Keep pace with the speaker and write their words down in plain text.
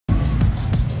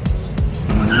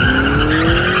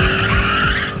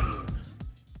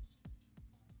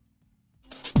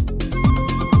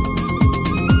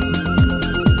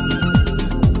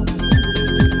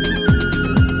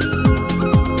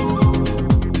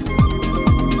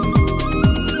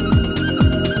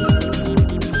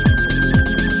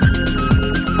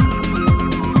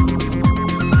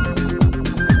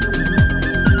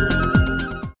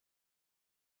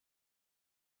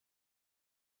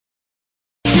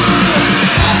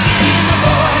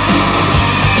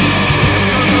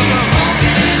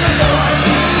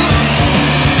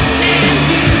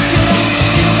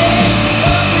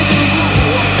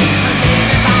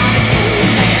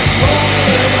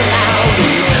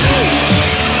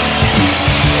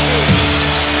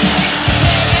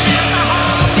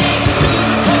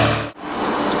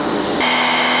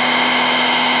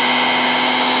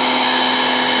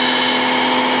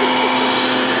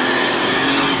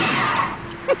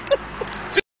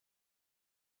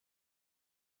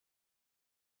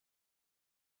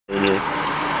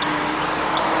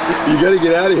gotta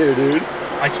get out of here, dude.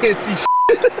 I can't see shit.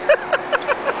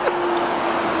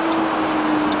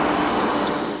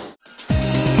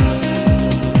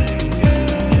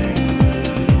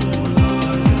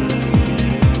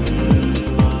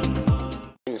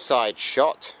 Inside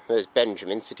shot, there's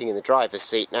Benjamin sitting in the driver's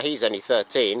seat. Now he's only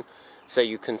 13, so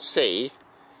you can see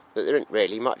that there isn't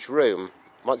really much room.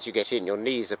 Once you get in, your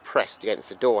knees are pressed against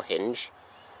the door hinge,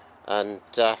 and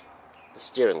the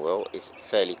steering wheel is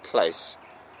fairly close,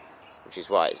 which is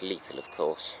why it's lethal, of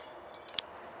course.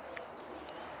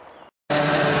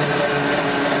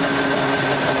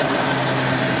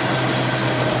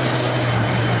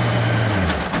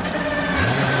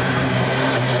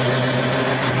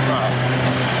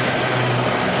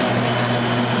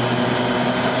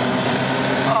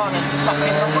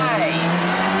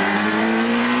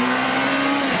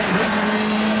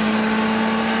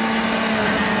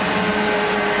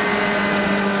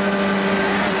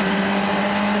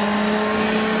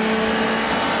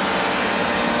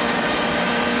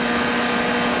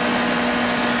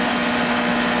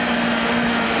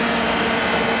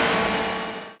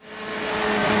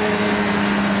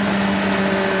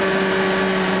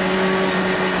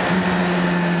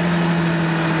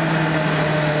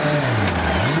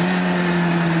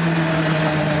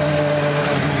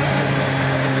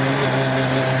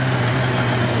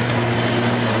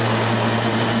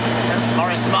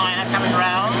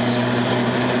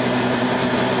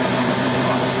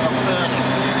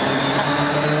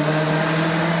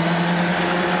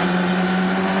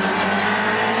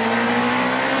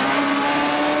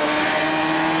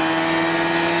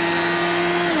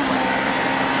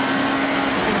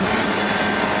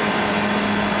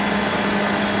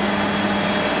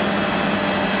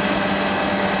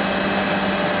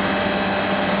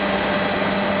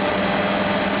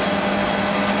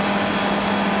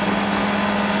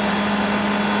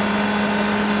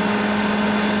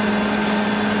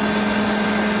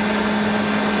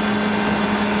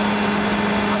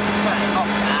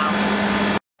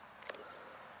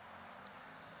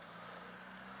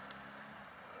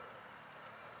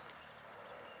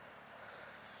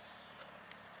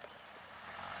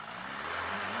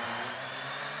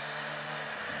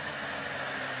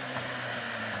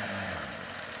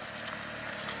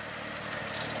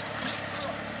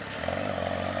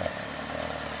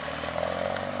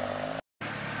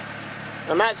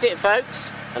 And that's it, folks.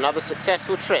 Another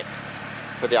successful trip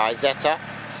for the Isetta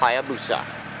Hayabusa.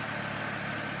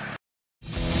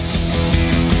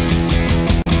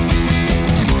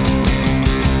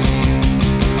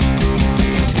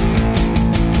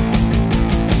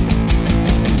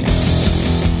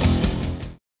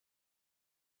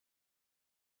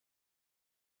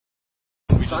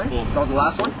 No, the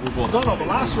last one? No, the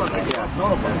last one. Yeah.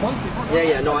 No, the ones before.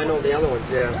 Yeah, no, I know the other ones,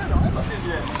 yeah.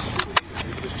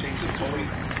 Change the towing.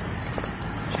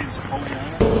 Change the towing.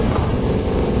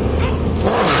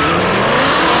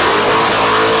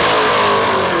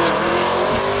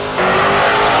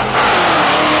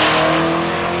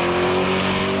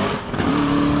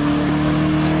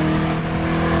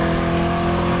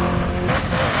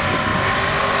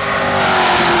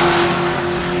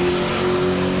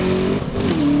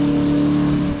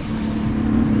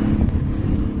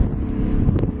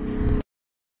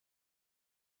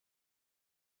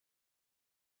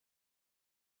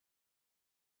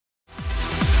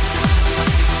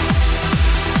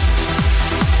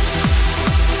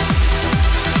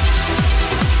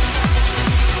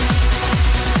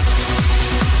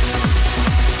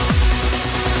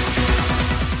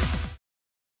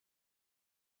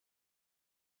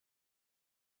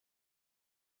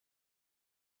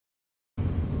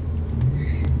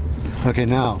 Okay,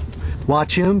 now,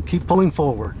 watch him, keep pulling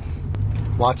forward.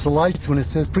 Watch the lights when it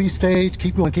says pre-stage,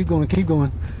 keep going, keep going, keep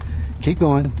going, keep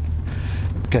going.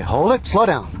 Okay, hold it, slow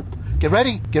down. Get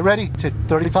ready, to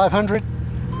 3,500,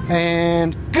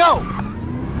 and go!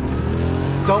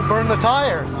 Don't burn the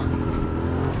tires.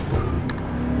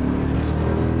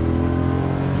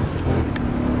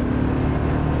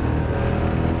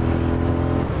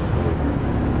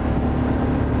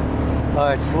 All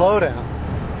right, slow down.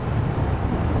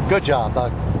 Good job,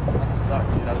 bud. That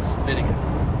sucked, dude. I was spitting it.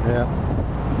 Yeah.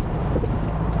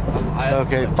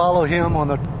 Okay, follow him on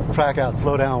the track out.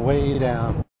 Slow down, way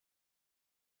down.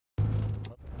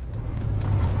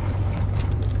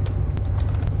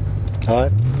 All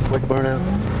right, quick burnout.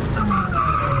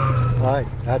 All right,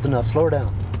 that's enough. Slow her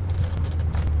down.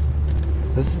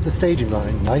 This is the staging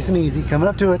line. Nice and easy. Coming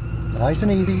up to it. Nice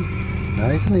and easy.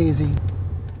 Nice and easy.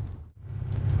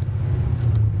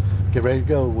 Get ready to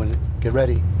go. Get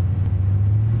ready.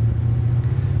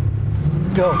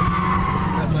 Go.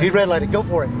 He red lighted. Go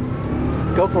for it.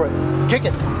 Go for it. Kick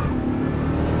it.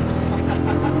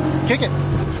 Kick it.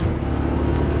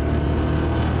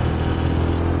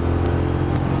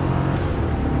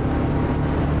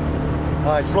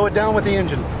 All right, slow it down with the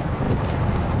engine.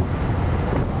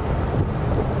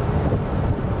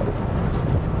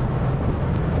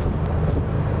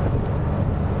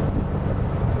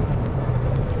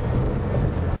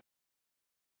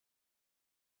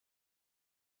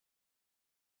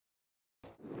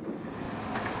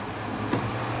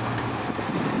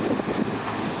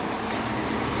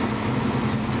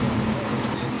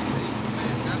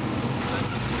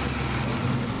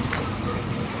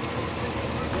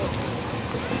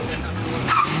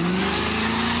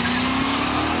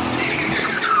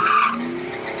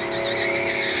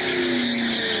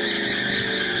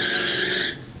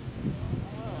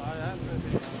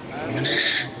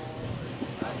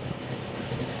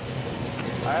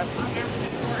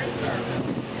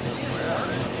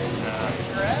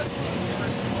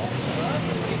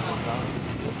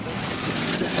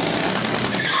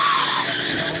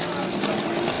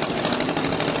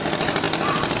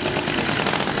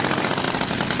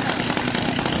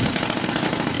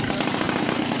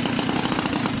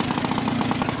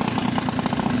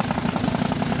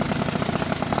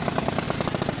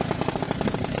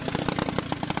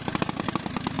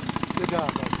 Good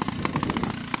job, buddy.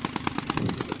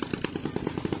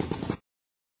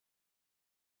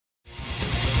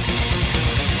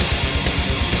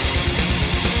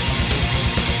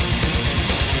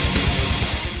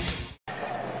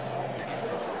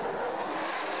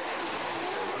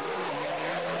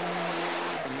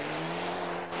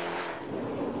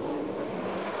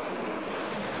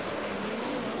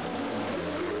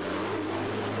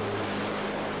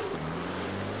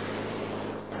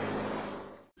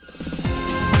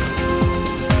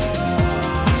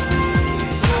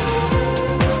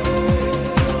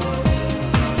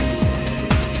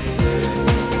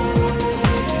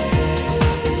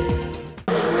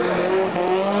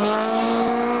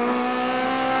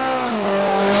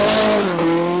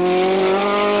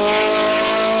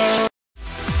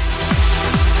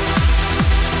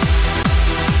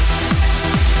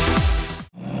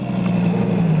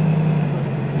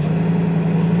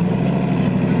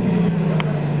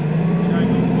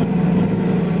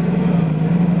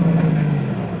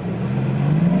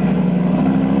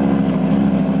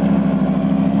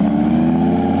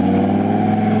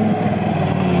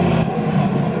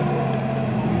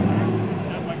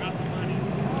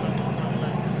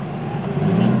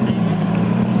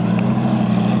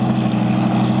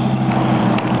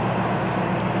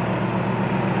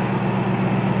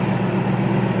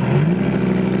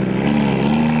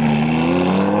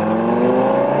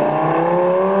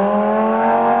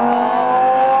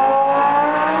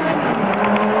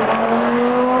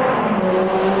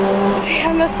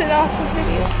 An awesome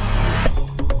video.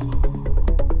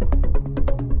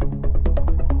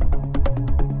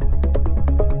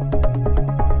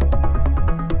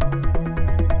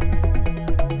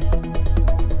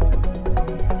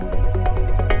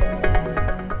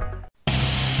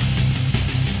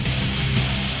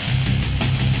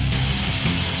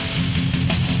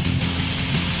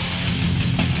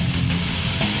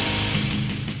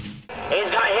 He's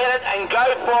going to hit it and go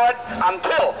for it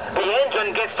until the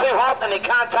engine gets too hot and he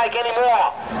can't take any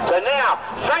more. So now,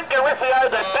 Frank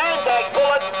Garifio, the Bandag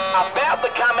bullet, about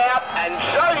to come out and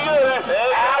show you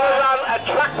how to run a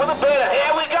truck with a burner.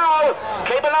 Here we go.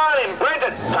 Keep an eye on him.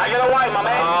 Brendan, take it away, my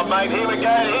man. Oh, mate, here we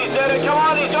go. He's at it. Come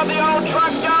on, he's got the old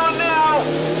truck going now.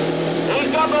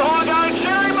 He's got the horn going.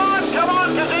 Cherry Mines, come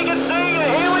on, because he can see you.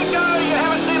 Here we go. You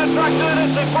haven't seen a truck do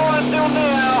this before until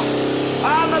now.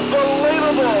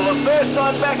 Unbelievable. The first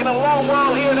time back in a long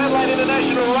while here at Adelaide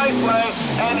International Raceway.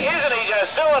 And isn't he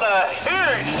just doing a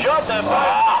huge job there,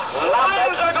 folks?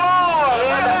 Flames are gone.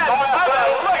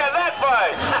 Look at that,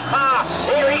 folks.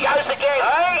 Here he goes again.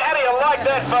 Hey, how do you like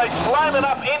that, folks? Flaming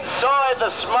up inside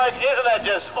the smoke. Isn't that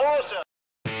just awesome?